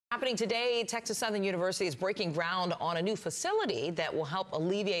Happening today, Texas Southern University is breaking ground on a new facility that will help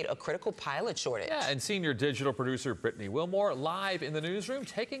alleviate a critical pilot shortage. Yeah, and senior digital producer Brittany Wilmore live in the newsroom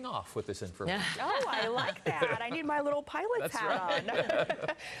taking off with this information. Oh, I like that. I need my little pilot's hat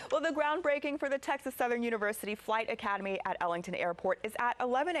on. Well, the groundbreaking for the Texas Southern University Flight Academy at Ellington Airport is at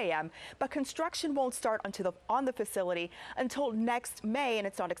 11 a.m., but construction won't start on the facility until next May, and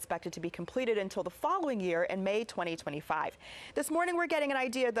it's not expected to be completed until the following year in May 2025. This morning, we're getting an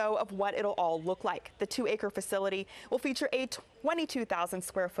idea, though, of what it'll all look like. The 2-acre facility will feature a 22,000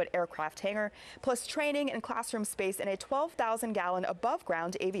 square foot aircraft hangar, plus training and classroom space and a 12,000-gallon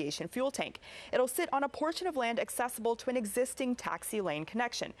above-ground aviation fuel tank. It'll sit on a portion of land accessible to an existing taxi lane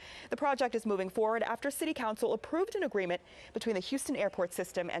connection. The project is moving forward after City Council approved an agreement between the Houston Airport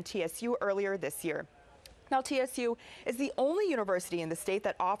System and TSU earlier this year. Now, TSU is the only university in the state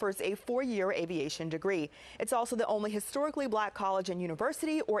that offers a 4-year aviation degree. It's also the only historically black college and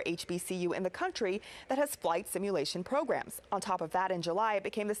university, or HBCU, in the country that has flight simulation programs. On top of that, in July, it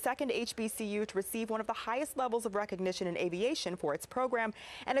became the second HBCU to receive one of the highest levels of recognition in aviation for its program,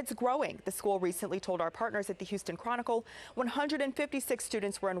 and it's growing. The school recently told our partners at the Houston Chronicle 156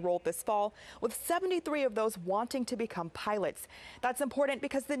 students were enrolled this fall, with 73 of those wanting to become pilots. That's important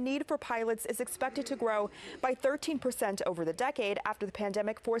because the need for pilots is expected to grow by 13% over the decade after the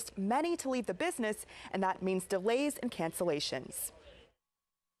pandemic forced many to leave the business, and that means delays and cancellations.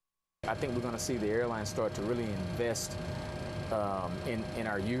 I think we're going to see the airlines start to really invest in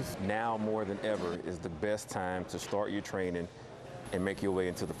our youth. Now more than ever is the best time to start your training and make your way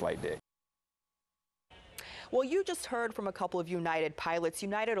into the flight deck. Well, you just heard from a couple of United pilots.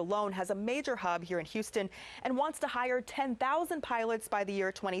 United alone has a major hub here in Houston and wants to hire 10,000 pilots by the year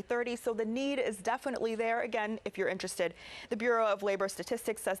 2030, so the need is definitely there. Again, if you're interested, the Bureau of Labor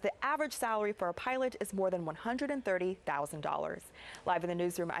Statistics says the average salary for a pilot is more than $130,000. Live in the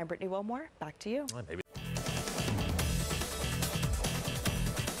newsroom, I'm Brittany Wilmore. Back to you.